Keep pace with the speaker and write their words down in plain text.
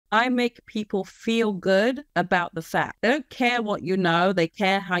I make people feel good about the fact. They don't care what you know, they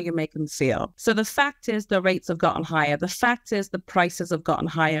care how you make them feel. So the fact is the rates have gotten higher. The fact is the prices have gotten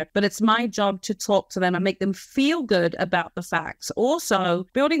higher. But it's my job to talk to them and make them feel good about the facts. Also,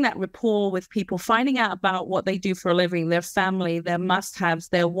 building that rapport with people, finding out about what they do for a living, their family, their must-haves,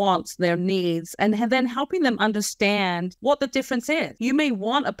 their wants, their needs, and then helping them understand what the difference is. You may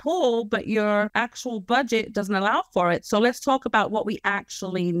want a pool, but your actual budget doesn't allow for it. So let's talk about what we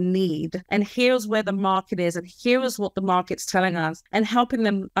actually need. And here's where the market is. And here is what the market's telling us, and helping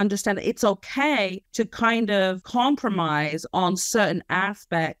them understand that it's okay to kind of compromise on certain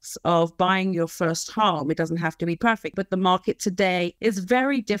aspects of buying your first home. It doesn't have to be perfect, but the market today is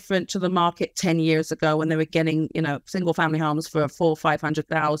very different to the market 10 years ago when they were getting, single family homes for 400,000 or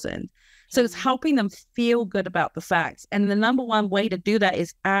 500,000. So it's helping them feel good about the facts. And the number one way to do that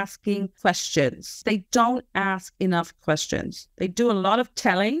is asking questions. They don't ask enough questions. They do a lot of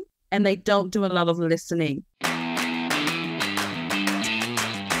telling and they don't do a lot of listening.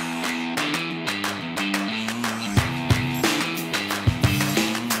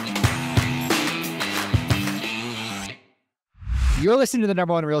 You're listening to the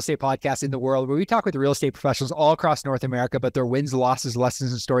number one real estate podcast in the world, where we talk with real estate professionals all across North America, but their wins, losses,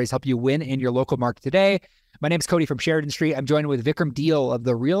 lessons, and stories help you win in your local market today. My name is Cody from Sheridan Street. I'm joined with Vikram Deal of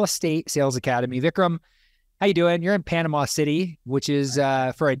the Real Estate Sales Academy. Vikram, how you doing? You're in Panama City, which is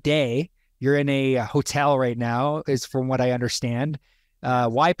for a day. You're in a hotel right now, is from what I understand.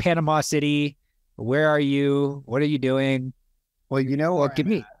 Why Panama City? Where are you? What are you doing? Well, give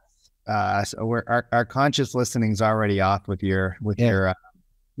me. So our conscious listening's already off with your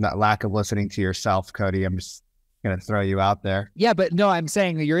lack of listening to yourself, Cody. I'm just gonna throw you out there. Yeah, but no, I'm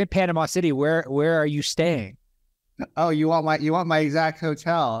saying you're in Panama City. Where are you staying? Oh, you want my exact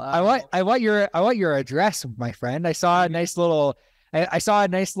hotel? I want your address, my friend. I saw a nice little photo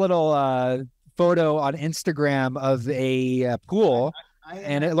on Instagram of a pool,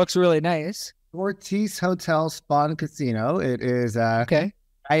 and it looks really nice. Ortiz Hotel Spa and Casino. It is okay.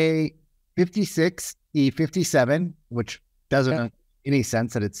 I-56 E57, which doesn't make any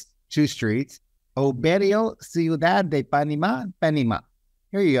sense that it's two streets. Oberio, Ciudad de Panama.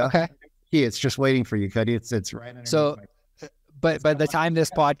 Here you go. Okay. It's just waiting for you, Cody. It's right underneath. So, but by the time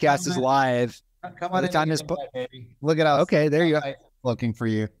this podcast is live, by the time this look at us. Okay, there you go. Looking for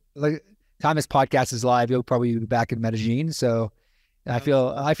you. Look, time this podcast is live, you'll probably be back in Medellin. So, I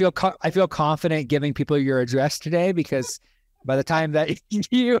feel confident giving people your address today, because by the time that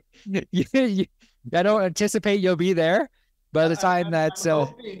I don't anticipate you'll be there. By the time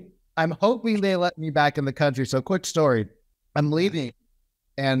I'm hoping they let me back in the country. So, quick story: I'm leaving,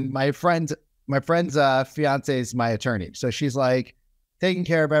 and my friend's fiance is my attorney. So she's like taking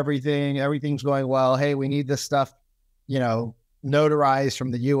care of everything. Everything's going well. Hey, we need this stuff, notarized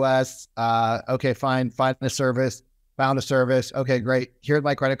from the U.S. Okay, fine. Find a service. Found a service. Okay, great. Here's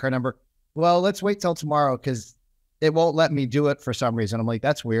my credit card number. Well, let's wait till tomorrow because it won't let me do it for some reason. I'm like,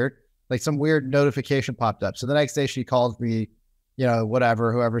 that's weird. Like some weird notification popped up. So the next day she calls me,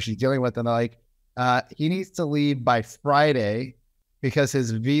 whoever she's dealing with. And they're like, he needs to leave by Friday because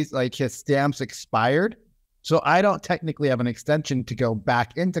his visa, like his stamps expired. So I don't technically have an extension to go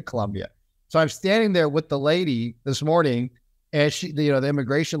back into Colombia. So I'm standing there with the lady this morning, and she, the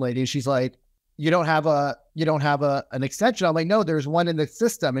immigration lady, and she's like, you don't have an extension. I'm like, no, there's one in the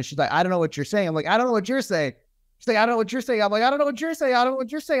system. And she's like, I don't know what you're saying. I'm like, I don't know what you're saying. She's like, I don't know what you're saying. I'm like, I don't know what you're saying. I don't know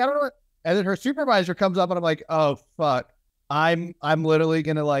what you're saying. I don't know what. And then her supervisor comes up and I'm like, oh, fuck. I'm literally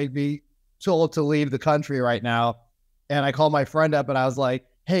going to be told to leave the country right now. And I called my friend up and I was like,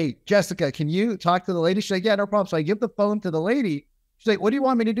 hey, Jessica, can you talk to the lady? She's like, yeah, no problem. So I give the phone to the lady. She's like, what do you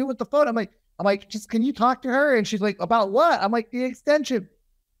want me to do with the phone? I'm like, just, can you talk to her? And she's like, about what? I'm like, the extension.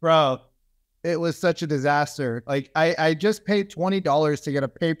 Bro, it was such a disaster. Like I just paid $20 to get a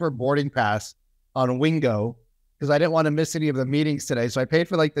paper boarding pass on Wingo, because I didn't want to miss any of the meetings today. So I paid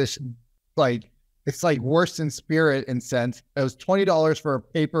for this, it's worse than Spirit in sense. It was $20 for a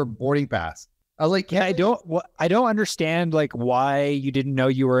paper boarding pass. I was like, yeah, I don't understand why you didn't know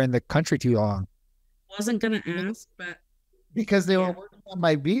you were in the country too long. Wasn't going to ask, but. Because they were working on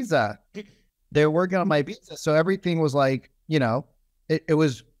my visa. They were working on my visa. So everything was it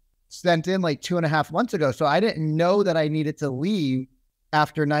was sent in 2.5 months ago. So I didn't know that I needed to leave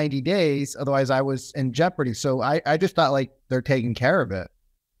after 90 days. Otherwise I was in jeopardy. So I just thought they're taking care of it.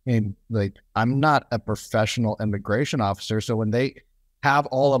 And I'm not a professional immigration officer. So when they have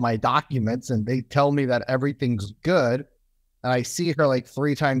all of my documents and they tell me that everything's good and I see her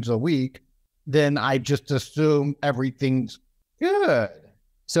 3 times a week, then I just assume everything's good.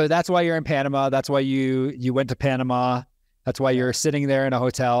 So that's why you're in Panama. That's why you went to Panama. That's why you're sitting there in a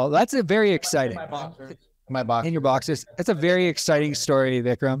hotel. That's a very exciting. My box. In your boxes. It's a very exciting story,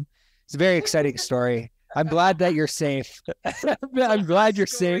 Vikram. It's a very exciting story. I'm glad that you're safe. I'm glad you're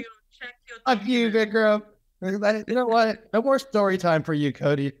safe. Fuck you, Vikram. You know what? No more story time for you,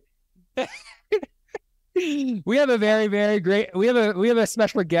 Cody. We have a very, very great. We have a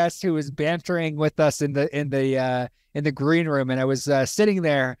special guest who was bantering with us in the green room, and I was sitting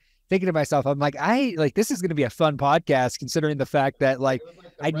there thinking to myself, I'm like, this is going to be a fun podcast, considering the fact that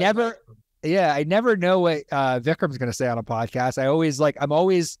I never know what Vikram's going to say on a podcast. I'm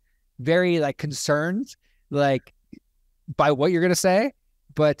always very concerned by what you're going to say,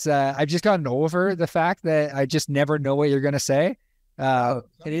 but I've just gotten over the fact that I just never know what you're going to say. It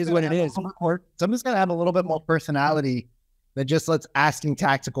is what it is. Someone's going to have a little bit more personality than just asking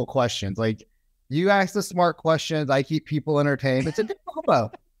tactical questions. Like, you ask the smart questions, I keep people entertained. It's a good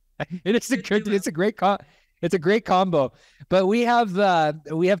combo. It's a great combo. But we have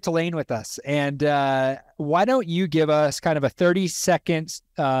Tulane with us, and why don't you give us kind of a 30-second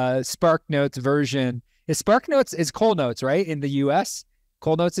Spark Notes version? Spark Notes is Cold Notes, right? In the US,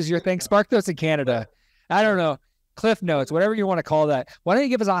 Cold Notes is your thing. Spark Notes in Canada, I don't know. Cliff Notes, whatever you want to call that. Why don't you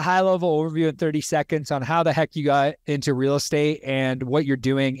give us a high-level overview in 30 seconds on how the heck you got into real estate and what you're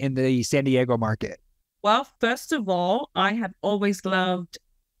doing in the San Diego market? Well, first of all, I have always loved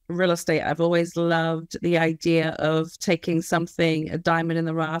real estate. I've always loved the idea of taking something, a diamond in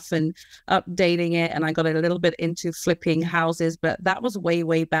the rough, and updating it. And I got a little bit into flipping houses, but that was way,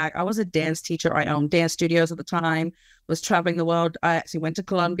 way back. I was a dance teacher. I owned dance studios at the time, was traveling the world. I actually went to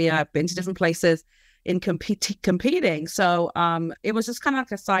Colombia. I've been to different places in competing. So it was just kind of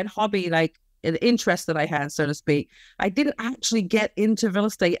like a side hobby, like an interest that I had, so to speak. I didn't actually get into real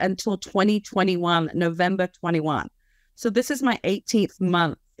estate until 2021, November 21. So this is my 18th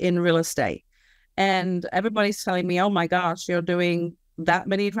month in real estate. And everybody's telling me, oh my gosh, you're doing that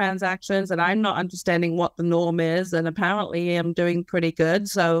many transactions, and I'm not understanding what the norm is. And apparently I'm doing pretty good.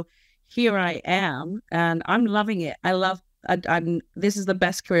 So here I am, and I'm loving it. This is the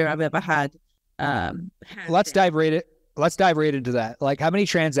best career I've ever had. Let's dive right into that. Like, how many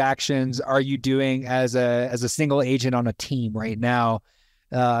transactions are you doing as a single agent on a team right now?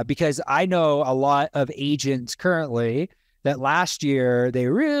 Because I know a lot of agents currently that last year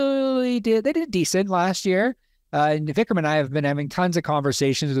they did decent last year. And Vikram and I have been having tons of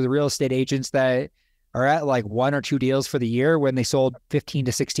conversations with real estate agents that are at 1 or 2 deals for the year when they sold 15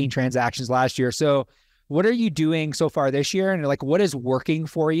 to 16 transactions last year. So what are you doing so far this year? And what is working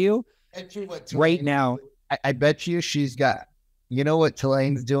for you right now? I bet you she's got, you know what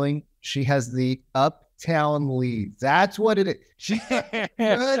Tulane's doing? She has the uptown leads. That's what it is. She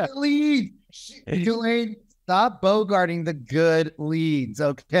good leads. Tulane, stop bogarting the good leads,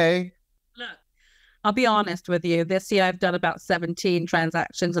 okay? Look, I'll be honest with you. This year I've done about 17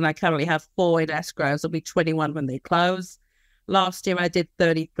 transactions, and I currently have 4 in escrows. It'll be 21 when they close. Last year I did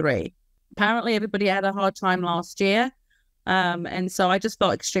 33. Apparently everybody had a hard time last year. And so I just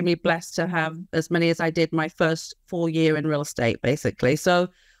felt extremely blessed to have as many as I did my first full year in real estate, basically. So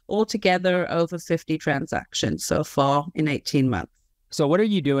altogether, over 50 transactions so far in 18 months. So what are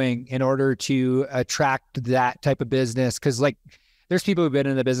you doing in order to attract that type of business? Because there's people who've been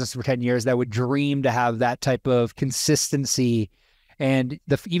in the business for 10 years that would dream to have that type of consistency. And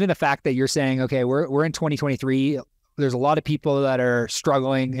even the fact that you're saying, okay, we're in 2023, there's a lot of people that are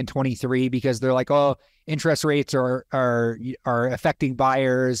struggling in 23 because they're like, oh, interest rates are affecting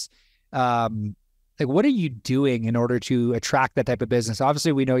buyers. What are you doing in order to attract that type of business?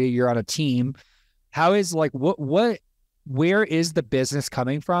 Obviously, we know you're on a team. How is where is the business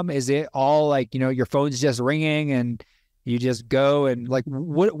coming from? Is it all your phone's just ringing and you just go and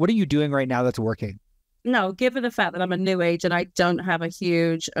what are you doing right now that's working? No, given the fact that I'm a new agent, I don't have a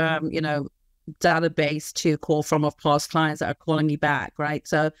huge, database to call from of past clients that are calling me back, right?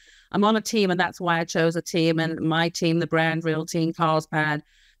 So I'm on a team, and that's why I chose a team. And my team, the brand Realtor, Carlsbad,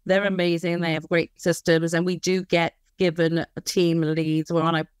 they're amazing. They have great systems, and we do get given a team leads. We're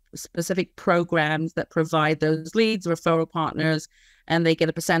on a specific programs that provide those leads, referral partners, and they get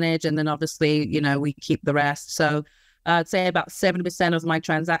a percentage. And then obviously, we keep the rest. So I'd say about 70% of my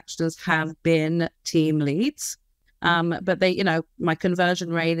transactions have been team leads. But my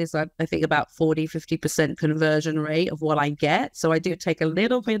conversion rate is, I think, about 40-50% conversion rate of what I get. So I do take a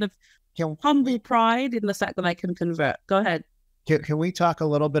little bit of humble pride in the fact that I can convert. Go ahead. Can we talk a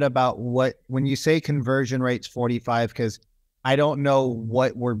little bit about when you say conversion rate's 45, because I don't know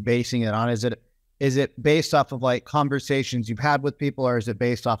what we're basing it on. Is it based off of conversations you've had with people, or is it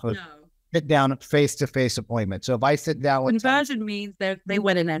based off of sit down face-to-face appointment? So if I sit down with conversion means they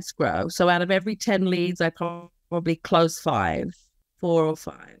went in escrow. So out of every 10 leads, I probably probably close 5, 4 or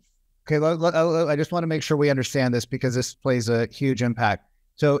 5. Okay, I just want to make sure we understand this because this plays a huge impact.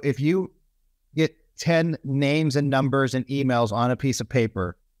 So if you get 10 names and numbers and emails on a piece of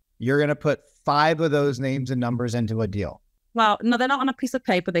paper, you're going to put 5 of those names and numbers into a deal. Well, no, they're not on a piece of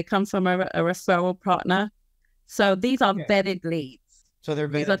paper. They come from a referral partner. So these are vetted leads. So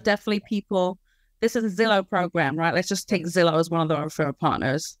these are definitely people. This is a Zillow program, right? Let's just take Zillow as one of the referral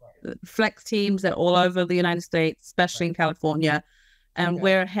partners. Flex teams, they're all over the United States, especially in California. And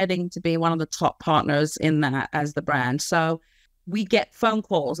we're heading to be one of the top partners in that as the brand. So we get phone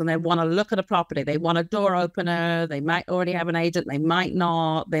calls and they want to look at a property. They want a door opener. They might already have an agent. They might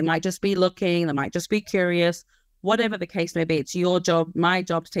not. They might just be looking. They might just be curious. Whatever the case may be, it's your job, my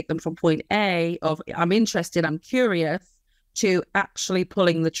job to take them from point A of I'm interested, I'm curious, to actually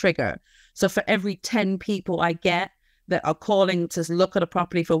pulling the trigger. So for every 10 people I get that are calling to look at a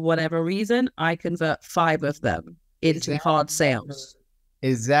property for whatever reason, I convert 5 of them into hard sales.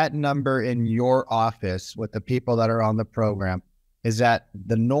 Is that number in your office with the people that are on the program? Is that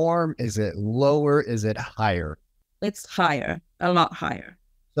the norm? Is it lower? Is it higher? It's higher, a lot higher.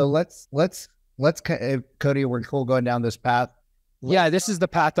 So let's Cody, we're cool going down this path. Yeah, this is the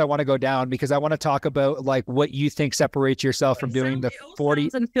path I want to go down because I want to talk about like what you think separates yourself from doing the 40.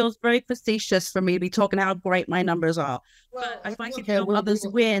 And feels very facetious for me to be talking how great my numbers are. But if I can help others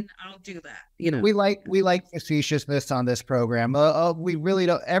win, I'll do that. You know, we like facetiousness on this program. We really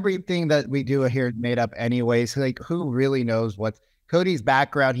don't. Everything that we do here is made up anyways. Like, who really knows what Cody's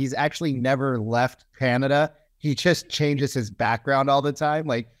background? He's actually never left Canada. He just changes his background all the time.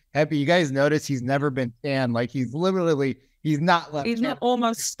 Like, have you guys noticed he's never been tan? Like, he's literally. He's not left. He's not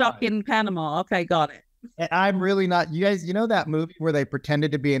almost stuck in Panama. Okay, got it. And I'm really not. You guys, you know that movie where they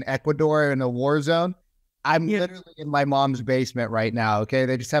pretended to be in Ecuador in a war zone? I'm literally in my mom's basement right now. Okay,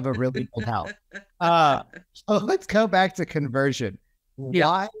 they just have a really good house. So let's go back to conversion.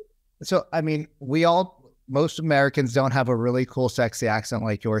 Why? So I mean, most Americans don't have a really cool, sexy accent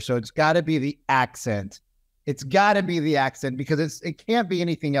like yours. So it's got to be the accent. It's got to be the accent because it can't be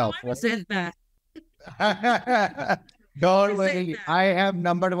anything else. I resent that. Totally. I have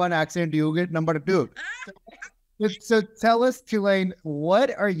number 1 accent. You get number 2. So tell us, Tulane,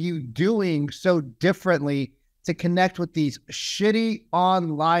 what are you doing so differently to connect with these shitty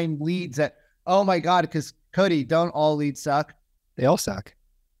online leads that, oh my God, because Cody, don't all leads suck? They all suck.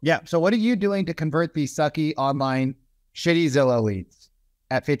 Yeah. So what are you doing to convert these sucky online shitty Zillow leads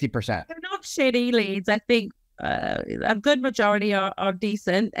at 50%? They're not shitty leads. I think a good majority are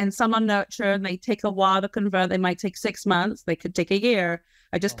decent, and some are nurtured. They take a while to convert. They might take 6 months. They could take a year.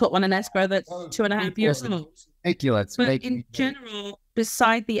 I just put one in escrow that's 2.5 years old. Ridiculous. But in general,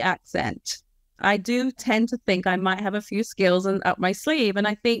 beside the accent, I do tend to think I might have a few skills up my sleeve. And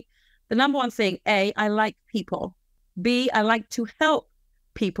I think the number one thing, A, I like people. B, I like to help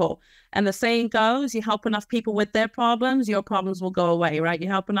people. And the saying goes, you help enough people with their problems, your problems will go away, right? You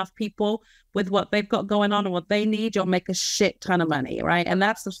help enough people with what they've got going on and what they need, you'll make a shit ton of money, right? And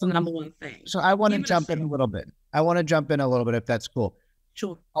that's just the number one thing. So I want to jump in a little bit. If that's cool.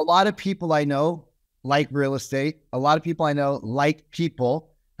 Sure. A lot of people I know like real estate. A lot of people I know like people.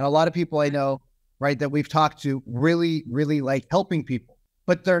 And a lot of people I know, right, that we've talked to really, really like helping people.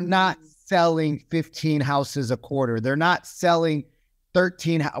 But they're not selling 15 houses a quarter. They're not selling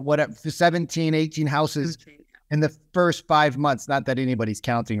 17, 18 houses in the first 5 months. Not that anybody's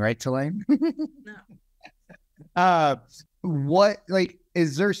counting, right, Tulane? No.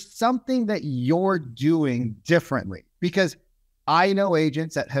 Is there something that you're doing differently? Because I know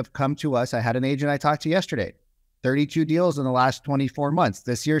agents that have come to us. I had an agent I talked to yesterday, 32 deals in the last 24 months.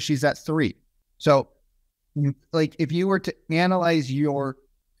 This year, she's at 3. So, like, if you were to analyze your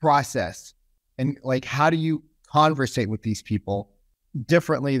process and like, how do you conversate with these people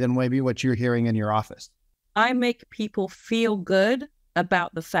differently than maybe what you're hearing in your office? I make people feel good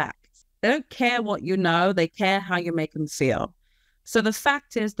about the facts. They don't care what you know. They care how you make them feel. So the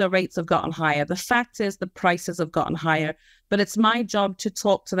fact is the rates have gotten higher. The fact is the prices have gotten higher. But it's my job to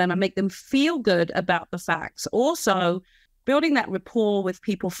talk to them and make them feel good about the facts. Also, building that rapport with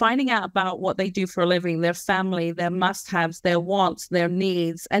people, finding out about what they do for a living, their family, their must-haves, their wants, their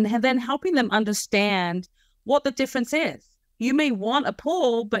needs, and then helping them understand what the difference is. You may want a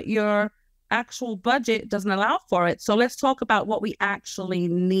pool, but your actual budget doesn't allow for it. So let's talk about what we actually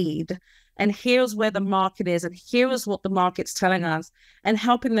need. And here's where the market is. And here is what the market's telling us, and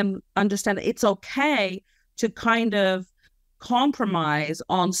helping them understand that it's okay to kind of compromise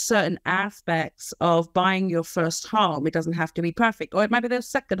on certain aspects of buying your first home. It doesn't have to be perfect, or it might be their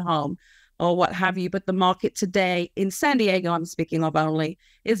second home, or what have you. But the market today in San Diego, I'm speaking of only,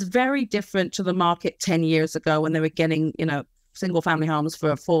 is very different to the market 10 years ago when they were getting, single family homes for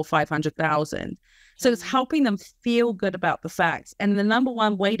 400,000-500,000. So it's helping them feel good about the facts. And the number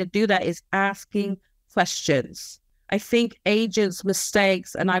one way to do that is asking questions. I think agents'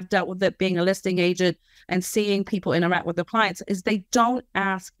 mistakes, and I've dealt with it being a listing agent and seeing people interact with their clients, is they don't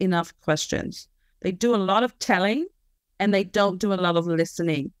ask enough questions. They do a lot of telling and they don't do a lot of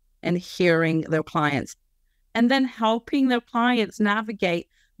listening and hearing their clients and then helping their clients navigate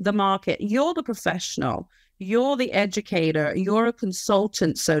the market. You're the professional. You're the educator. You're a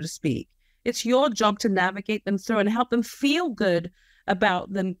consultant, so to speak. It's your job to navigate them through and help them feel good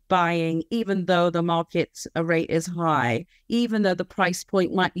about them buying, even though the market rate is high, even though the price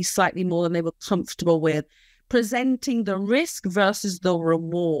point might be slightly more than they were comfortable with, presenting the risk versus the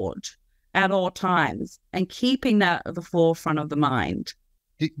reward at all times and keeping that at the forefront of the mind.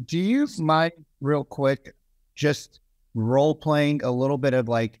 Do you mind real quick, just role playing a little bit of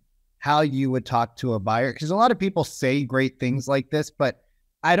like how you would talk to a buyer? Because a lot of people say great things like this, but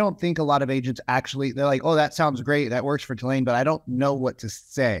I don't think a lot of agents actually, they're like, oh, that sounds great. That works for Tulane, but I don't know what to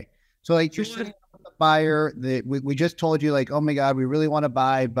say. So like you're sitting with the buyer that we just told you like, oh my God, we really want to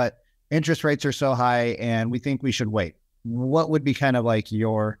buy, but interest rates are so high and we think we should wait. What would be kind of like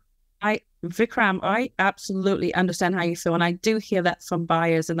your... Vikram, I absolutely understand how you feel. And I do hear that from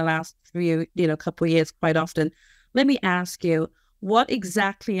buyers in the last couple of years quite often. Let me ask you, what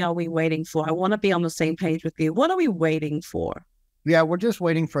exactly are we waiting for? I want to be on the same page with you. What are we waiting for? Yeah, we're just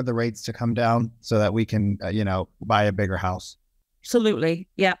waiting for the rates to come down so that we can, buy a bigger house. Absolutely.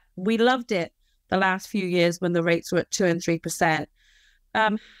 Yeah. We loved it the last few years when the rates were at 2 and 3%.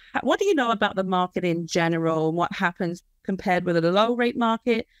 What do you know about the market in general and what happens compared with a low rate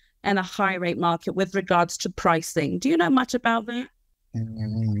market and a high rate market with regards to pricing? Do you know much about that?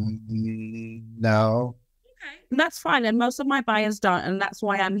 No. Okay. That's fine. And most of my buyers don't. And that's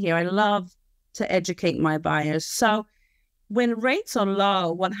why I'm here. I love to educate my buyers. So when rates are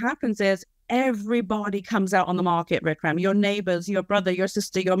low, what happens is everybody comes out on the market, Vikram. Your neighbors, your brother, your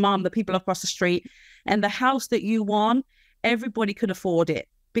sister, your mom, the people across the street, and the house that you want, everybody could afford it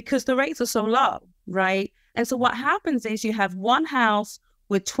because the rates are so low, right? And so what happens is you have one house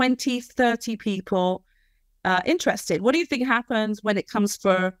with 20, 30 people interested. What do you think happens when it comes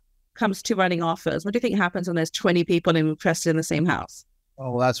to running offers? What do you think happens when there's 20 people interested in the same house?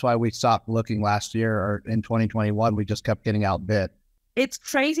 Oh, well, that's why we stopped looking last year, or in 2021, we just kept getting outbid. It's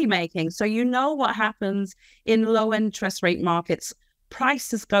crazy making. So you know what happens in low interest rate markets.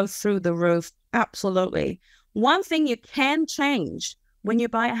 Prices go through the roof. Absolutely. One thing you can change when you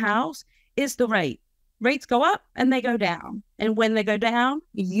buy a house is the rate. Rates go up and they go down. And when they go down,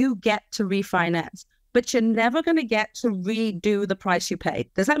 you get to refinance. But you're never going to get to redo the price you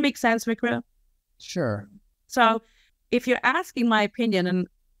paid. Does that make sense, Vikram? Sure. So if you're asking my opinion, and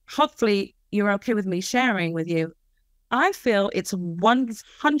hopefully you're okay with me sharing with you, I feel it's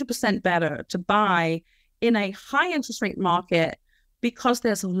 100% better to buy in a high interest rate market because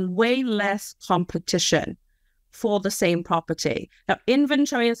there's way less competition for the same property. Now,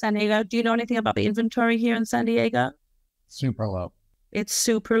 inventory in San Diego, do you know anything about the inventory here in San Diego? Super low. It's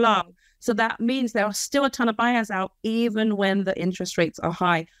super low. So that means there are still a ton of buyers out, even when the interest rates are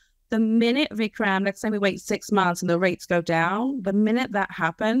high. The minute, Vikram, let's say we wait 6 months and the rates go down, the minute that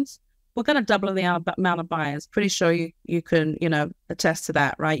happens, we're going to double the amount of buyers. Pretty sure you can, attest to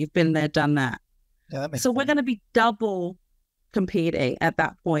that, right? You've been there, done that. Yeah, that makes so sense. We're going to be double competing at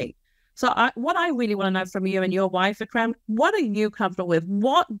that point. So what I really want to know from you and your wife, Vikram, what are you comfortable with?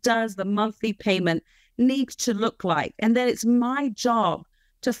 What does the monthly payment need to look like? And then it's my job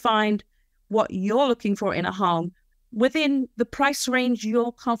to find what you're looking for in a home within the price range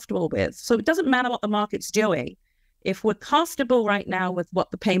you're comfortable with. So it doesn't matter what the market's doing. If we're comfortable right now with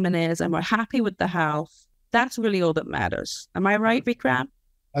what the payment is and we're happy with the house, that's really all that matters. Am I right, Vikram?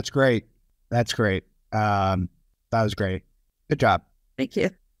 That's great. That's great. That was great. Good job. Thank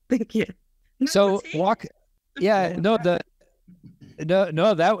you. Thank you. So walk. Yeah, no, that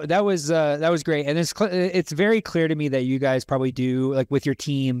was great. And it's very clear to me that you guys probably do, like with your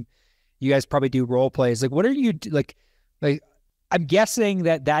team, you guys probably do role plays. Like, what are you like, I'm guessing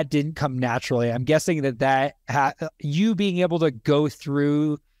that didn't come naturally. I'm guessing that you being able to go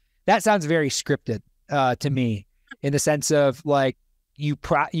through, that sounds very scripted to me in the sense of like, you've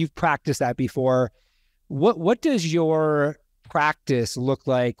practiced that before. What does your practice look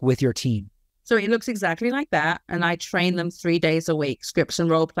like with your team? So it looks exactly like that. And I train them 3 days a week: scripts and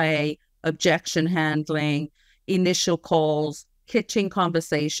role play, objection handling, initial calls, kitchen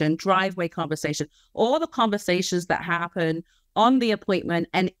conversation, driveway conversation, all the conversations that happen on the appointment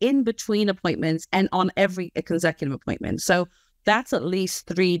and in between appointments and on every consecutive appointment. So that's at least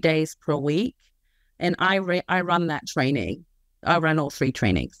 3 days per week. And I run that training. I run all 3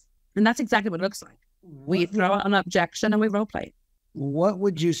 trainings. And that's exactly what it looks like. We throw out an objection and we role play. What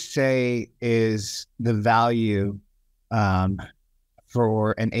would you say is the value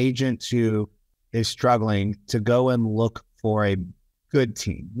for an agent who is struggling to go and look for a good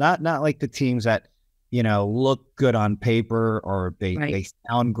team? Not like the teams that, look good on paper or they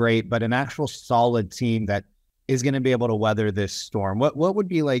sound great, but an actual solid team that is going to be able to weather this storm. What would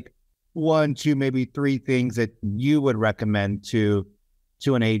be like 1, 2, maybe 3 things that you would recommend to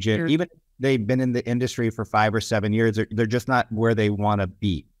an agent, even if they've been in the industry for 5 or 7 years, they're just not where they want to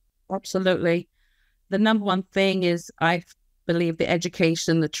be? Absolutely. The number one thing is, I believe, the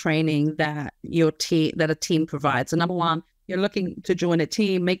education, the training that a team provides. So number one, you're looking to join a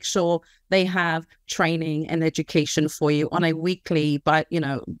team, make sure they have training and education for you on a weekly, but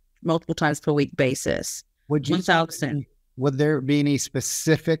multiple times per week basis. Would there be any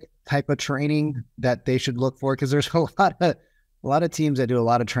specific type of training that they should look for? Because there's a lot of teams that do a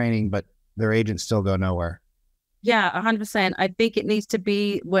lot of training, but their agents still go nowhere. Yeah, 100%. I think it needs to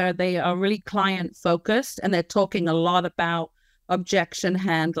be where they are really client focused and they're talking a lot about objection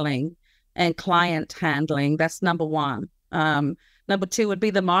handling and client handling. That's number one. Number 2 would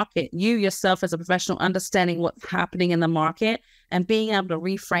be the market. You yourself as a professional understanding what's happening in the market and being able to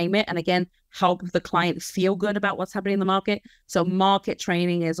reframe it. And again, help the client feel good about what's happening in the market. So market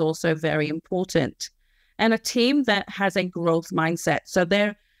training is also very important. And a team that has a growth mindset. So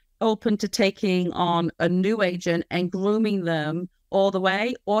they're open to taking on a new agent and grooming them all the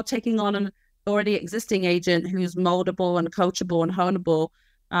way, or taking on an already existing agent who's moldable and coachable and honeable,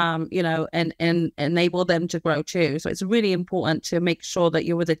 and enable them to grow too. So it's really important to make sure that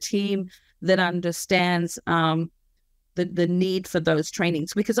you're with a team that understands the need for those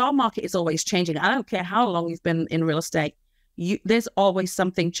trainings, because our market is always changing. I don't care how long you've been in real estate. There's always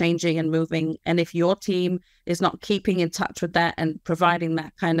something changing and moving. And if your team is not keeping in touch with that and providing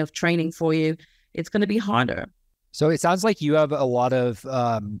that kind of training for you, it's going to be harder. So it sounds like you have a lot of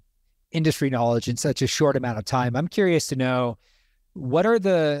industry knowledge in such a short amount of time. I'm curious to know, where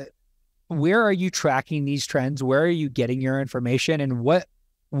are you tracking these trends? Where are you getting your information? And what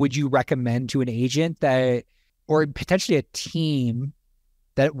would you recommend to an agent or potentially a team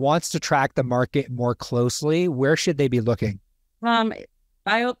that wants to track the market more closely? Where should they be looking?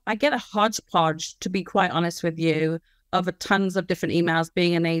 I get a hodgepodge, to be quite honest with you, of tons of different emails.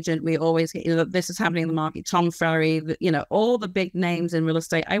 Being an agent, we always get, this is happening in the market, Tom Ferry, all the big names in real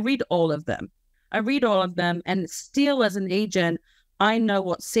estate. I read all of them. And still, as an agent, I know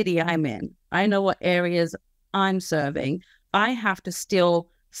what city I'm in. I know what areas I'm serving. I have to still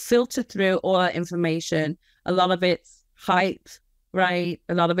filter through all that information. A lot of it's hype, right?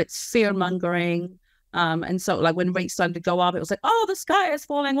 A lot of it's fear mongering. And so like when rates started to go up, it was like, oh, the sky is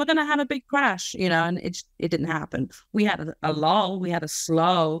falling. We're going to have a big crash, and it didn't happen. We had a lull, we had a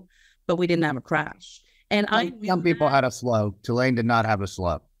slow, but we didn't have a crash. And some people had a slow. Tulane did not have a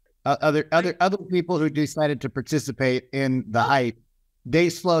slow. Other people who decided to participate in the hype, they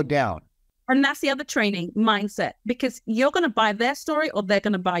slowed down. And that's the other training mindset, because you're going to buy their story or they're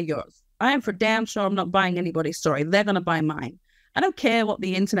going to buy yours. I am for damn sure I'm not buying anybody's story. They're going to buy mine. I don't care what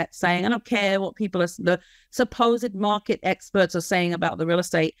the internet's saying. I don't care what the supposed market experts are saying about the real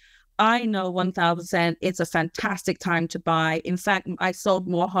estate. I know 1,000% it's a fantastic time to buy. In fact, I sold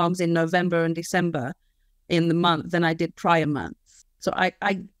more homes in November and December in the month than I did prior months. So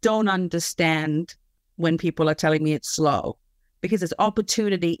I don't understand when people are telling me it's slow, because there's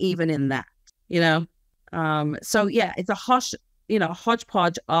opportunity even in that, So yeah, it's a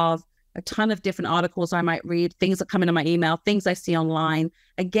hodgepodge of a ton of different articles I might read, things that come into my email, things I see online.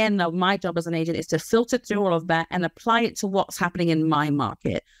 Again, though, my job as an agent is to filter through all of that and apply it to what's happening in my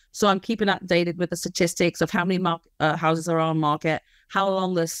market. So I'm keeping updated with the statistics of how many houses are on market, how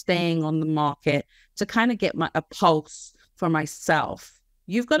long they're staying on the market, to kind of get a pulse for myself.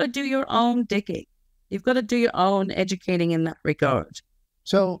 You've got to do your own digging. You've got to do your own educating in that regard.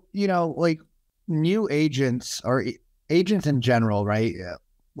 So, like new agents or agents in general, right?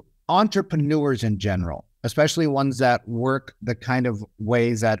 Entrepreneurs in general, especially ones that work the kind of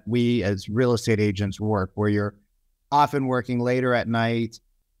ways that we as real estate agents work, where you're often working later at night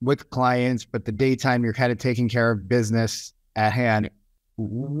with clients, but the daytime you're kind of taking care of business at hand.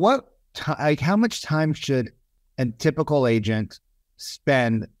 How much time should a typical agent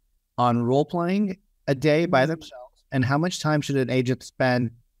spend on role playing a day by themselves? And how much time should an agent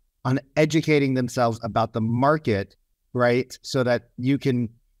spend on educating themselves about the market, right? So that you can,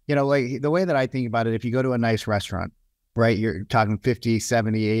 like the way that I think about it, if you go to a nice restaurant right? You're talking 50,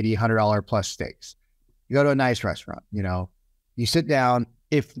 70, 80, $100 plus steaks. You go to a nice restaurant, you know, you sit down.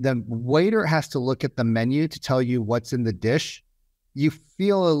 If the waiter has to look at the menu to tell you what's in the dish, you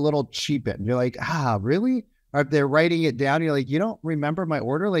feel a little cheapened. You're like, really? Or if they're writing it down, you're like, you don't remember my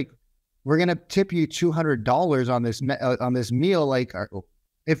order? Like, we're going to tip you $200 on this meal. Like,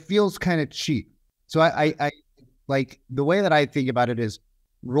 it feels kind of cheap. So I like the way that I think about it is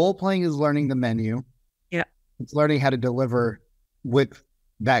role playing is learning the menu. Yeah. It's learning how to deliver with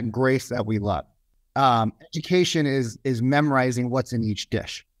that grace that we love. Education is memorizing what's in each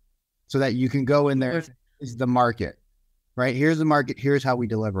dish so that you can go in there. Is the market, right? Here's the market. Here's how we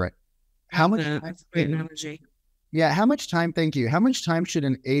deliver it. How much? That's a great analogy. Yeah. How much time? Thank you. How much time should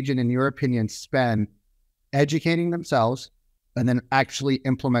an agent, in your opinion, spend educating themselves and then actually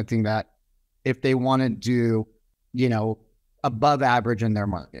implementing that if they want to do, you know, above average in their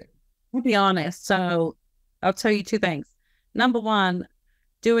market? I'll be honest. So I'll tell you two things. Number one,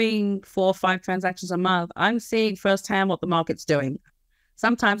 doing 4 or 5 transactions a month, I'm seeing firsthand what the market's doing.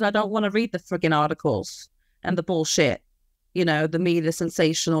 Sometimes I don't want to read the friggin' articles and the bullshit, you know, the media,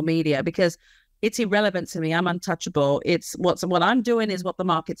 sensational media, because it's irrelevant to me. I'm untouchable. It's what I'm doing is what the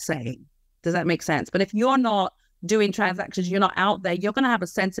market's saying. Does that make sense? But if you're not doing transactions, you're not out there, you're going to have a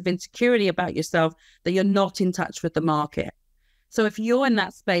sense of insecurity about yourself that you're not in touch with the market. So if you're in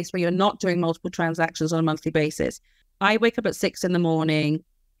that space where you're not doing multiple transactions on a monthly basis, I wake up at 6 a.m.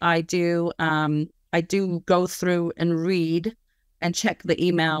 I do go through and read and check the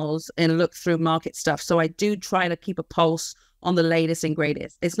emails and look through market stuff. So I do try to keep a pulse on the latest and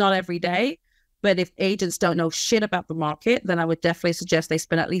greatest. It's not every day, but if agents don't know shit about the market, then I would definitely suggest they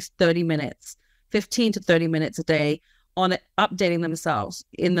spend at least 30 minutes, 15 to 30 minutes a day on it, updating themselves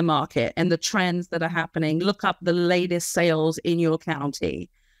in the market and the trends that are happening. Look up the latest sales in your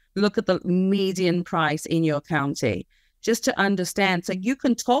county. Look at the median price in your county, just to understand. So you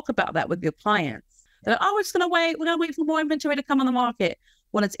can talk about that with your clients. They're like, we're just going to wait. We're going to wait for more inventory to come on the market.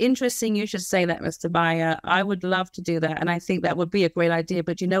 Well, it's interesting. You should say that, Mr. Buyer. I would love to do that. And I think that would be a great idea.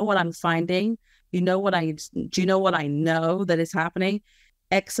 But you know what I'm finding? Do you know what I know that is happening?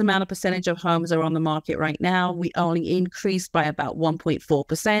 X amount of percentage of homes are on the market right now. We only increased by about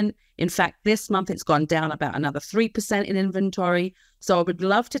 1.4%. In fact, this month it's gone down about another 3% in inventory. So I would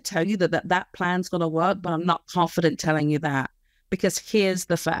love to tell you that plan's going to work, but I'm not confident telling you that, because here's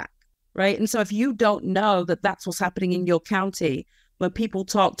the fact, right? And so if you don't know that that's what's happening in your county, when people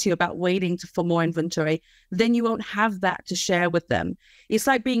talk to you about waiting for more inventory, then you won't have that to share with them. It's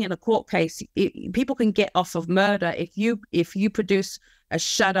like being in a court case. People can get off of murder if you produce a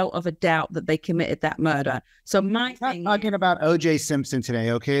shadow of a doubt that they committed that murder. So my thing, not talking about O.J. Simpson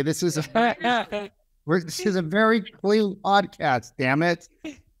today, okay? This is a very clean podcast. Damn it!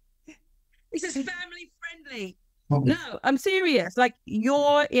 This is family friendly. No, I'm serious. Like,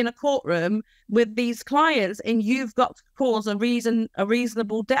 you're in a courtroom with these clients and you've got to cause a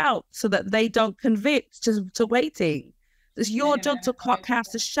reasonable doubt so that they don't convict to waiting. It's your job to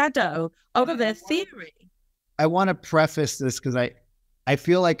cast a shadow over their theory. I want to preface this because I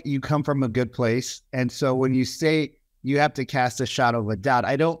feel like you come from a good place. And so when you say you have to cast a shadow of a doubt,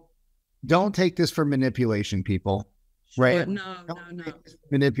 don't take this for manipulation, people. Right? No.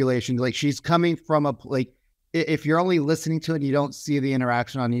 Manipulation. Like, she's coming from if you're only listening to it and you don't see the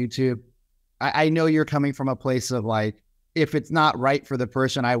interaction on YouTube, I know you're coming from a place of like, if it's not right for the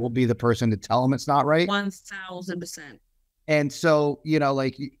person, I will be the person to tell them it's not right. 1000%. And so,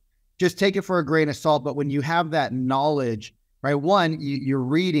 like, just take it for a grain of salt. But when you have that knowledge, right? One, you're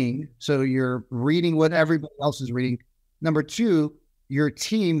reading. So you're reading what everybody else is reading. Number two, your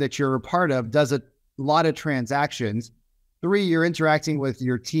team that you're a part of does a lot of transactions. 3, you're interacting with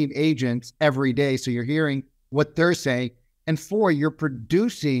your team agents every day. So you're hearing what they're saying. And 4, you're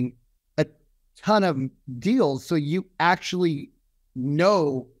producing a ton of deals. So you actually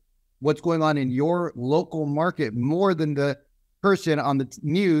know what's going on in your local market more than the person on the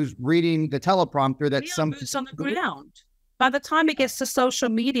news reading the teleprompter that boots on the ground. By the time it gets to social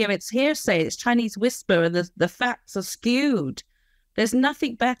media, it's hearsay, it's Chinese whisper, and the facts are skewed. There's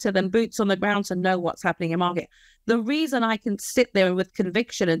nothing better than boots on the ground to know what's happening in market. The reason I can sit there with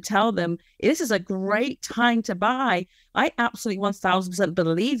conviction and tell them this is a great time to buy, I absolutely 1000%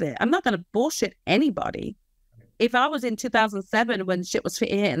 believe it. I'm not going to bullshit anybody. If I was in 2007 when shit was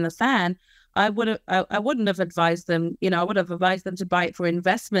hitting the fan, I wouldn't have advised them. I would have advised them to buy it for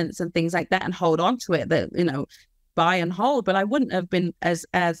investments and things like that and hold on to it. That buy and hold. But I wouldn't have been as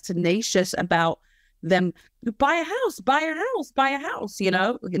tenacious about them buy a house,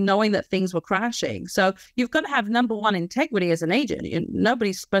 knowing that things were crashing. So you've got to have, number one, integrity as an agent.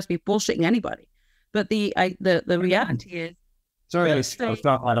 Nobody's supposed to be bullshitting anybody. But the reality is, Sorry, I stopped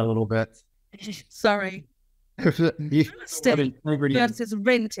that a little bit. sorry, real estate versus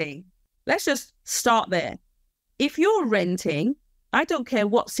renting. Let's just start there. If you're renting, I don't care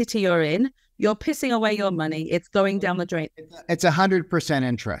what city you're in, you're pissing away your money. It's going down the drain. It's 100%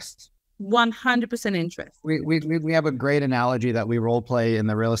 interest. 100% interest. We have a great analogy that we role play in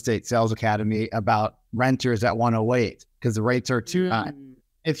the Real Estate Sales Academy about renters that want to wait because the rates are too high.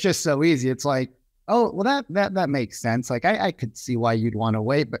 It's just so easy. It's like, oh, well, that makes sense. Like, I could see why you'd want to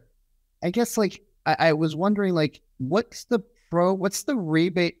wait, but I guess like I was wondering, like, what's the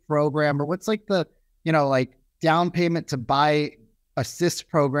rebate program, or what's like the, like down payment to buy assist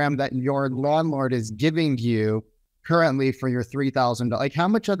program that your landlord is giving you currently for your $3,000? Like, how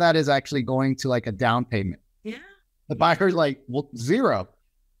much of that is actually going to like a down payment? Yeah. The buyer's like, well, zero.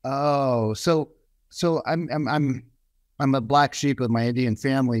 Oh, so I'm a black sheep with my Indian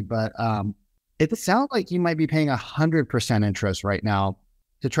family, but it sounds like you might be paying 100% interest right now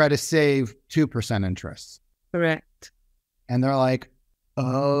to try to save 2% interest. Correct. And they're like,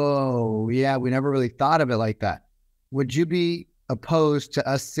 oh yeah, we never really thought of it like that. Would you be opposed to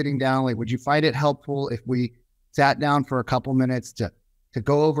us sitting down? Like, would you find it helpful if we sat down for a couple minutes to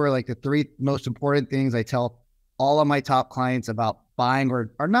go over like the 3 most important things I tell all of my top clients about buying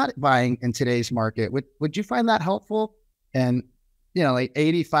or not buying in today's market? Would you find that helpful? And, like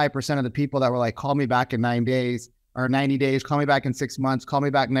 85% of the people that were like, call me back in 9 days or 90 days, call me back in 6 months, call me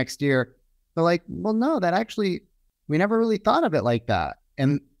back next year. They're like, well, no, that actually, we never really thought of it like that.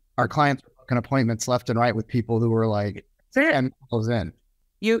 And our clients are booking appointments left and right with people who were like 10 calls in.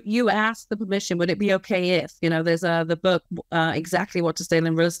 You asked the permission, would it be okay if, there's the book, Exactly What to Say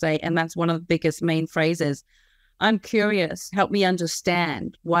in Real Estate. And that's one of the biggest main phrases. I'm curious, help me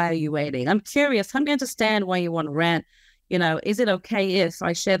understand. Why are you waiting? I'm curious, help me understand why you want to rent. Is it okay if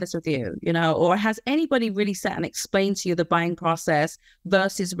I share this with you? Or has anybody really sat and explained to you the buying process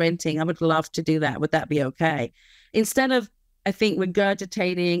versus renting? I would love to do that. Would that be okay? Instead of, I think,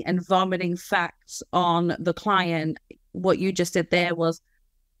 regurgitating and vomiting facts on the client, what you just did there was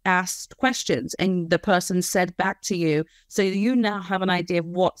asked questions and the person said back to you. So you now have an idea of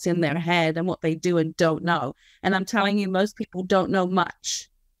what's in their head and what they do and don't know. And I'm telling you, most people don't know much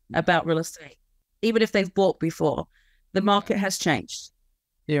about real estate, even if they've bought before. The market has changed.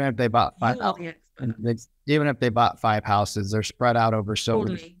 Even if they bought 5, even if they bought 5 houses, they're spread out over so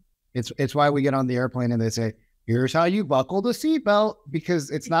many. It's why we get on the airplane and they say, here's how you buckle the seatbelt,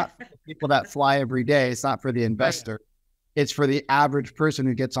 because it's not for people that fly every day. It's not for the investor. Right. It's for the average person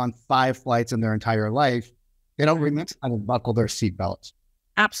who gets on 5 flights in their entire life. They don't remember how to buckle their seatbelts.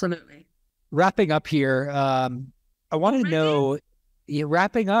 Absolutely. Wrapping up here, I want to know. Yeah,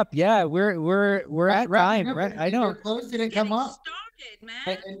 wrapping up. Yeah, we're at time, right? I know. Clothes didn't come off.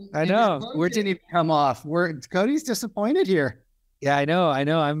 Started, man. I know. We didn't even come off. Cody's disappointed here. Yeah, I know.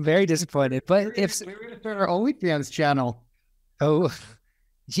 I'm very disappointed. But we were going to start our OnlyFans channel. Oh,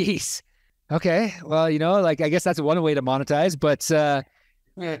 geez. Okay. Well, I guess that's one way to monetize. But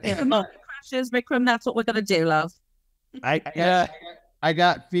if the market crashes, Vikram, that's what we're going to do, love. I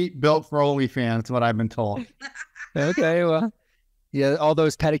got feet built for OnlyFans. What I've been told. Okay. Well. Yeah, all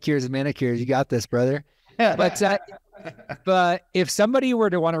those pedicures and manicures, you got this, brother. But if somebody were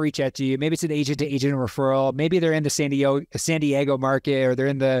to want to reach out to you, maybe it's an agent-to-agent referral, maybe they're in the San Diego market, or they're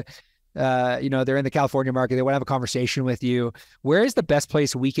in the, they're in the California market, they want to have a conversation with you. Where is the best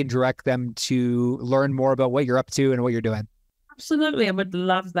place we can direct them to learn more about what you're up to and what you're doing? Absolutely, I would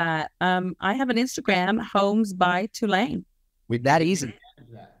love that. I have an Instagram, Homes by Tulane. That easy.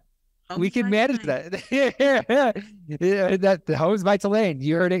 We can manage that. Yeah, that the Homes by Tulane.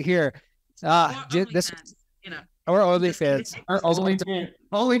 You heard it here. This, or OnlyFans.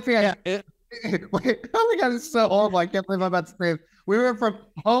 OnlyFans. Yeah. Wait, oh my God, it's so horrible. I can't believe I'm about to say it. We went from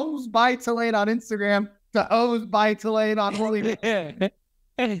Homes by Tulane on Instagram to Homes by Tulane on OnlyFans.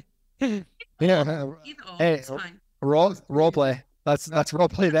 Yeah. Hey, role play. Let's role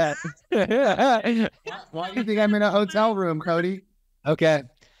play that. Why do you think I'm in a hotel room, Cody? Okay.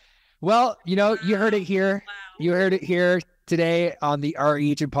 Well, you heard it here. You heard it here today on the Our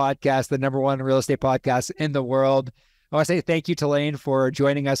Agent podcast, the #1 real estate podcast in the world. I want to say thank you, Tulane, for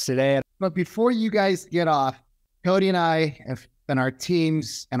joining us today. But before you guys get off, Cody and I and our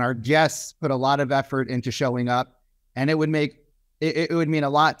teams and our guests put a lot of effort into showing up, and it would mean a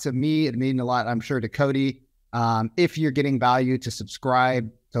lot to me. It'd mean a lot, I'm sure, to Cody. If you're getting value, to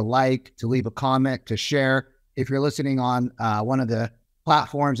subscribe, to like, to leave a comment, to share. If you're listening on one of the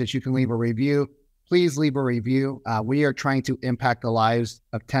platforms that you can leave a review, please leave a review. We are trying to impact the lives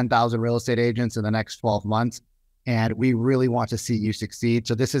of 10,000 real estate agents in the next 12 months, and we really want to see you succeed.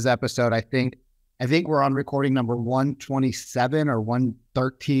 So this is episode, I think, I think we're on recording number 127 or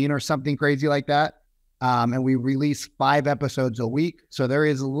 113 or something crazy like that. And we release 5 episodes a week. So there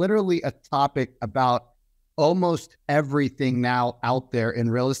is literally a topic about almost everything now out there in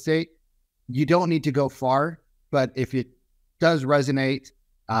real estate. You don't need to go far, but if it does resonate,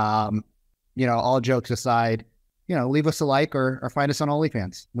 all jokes aside, leave us a like or find us on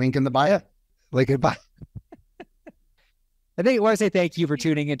OnlyFans. Link in the bio. Link in the bio. I want to say thank you for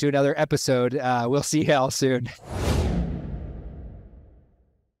tuning into another episode. We'll see you all soon.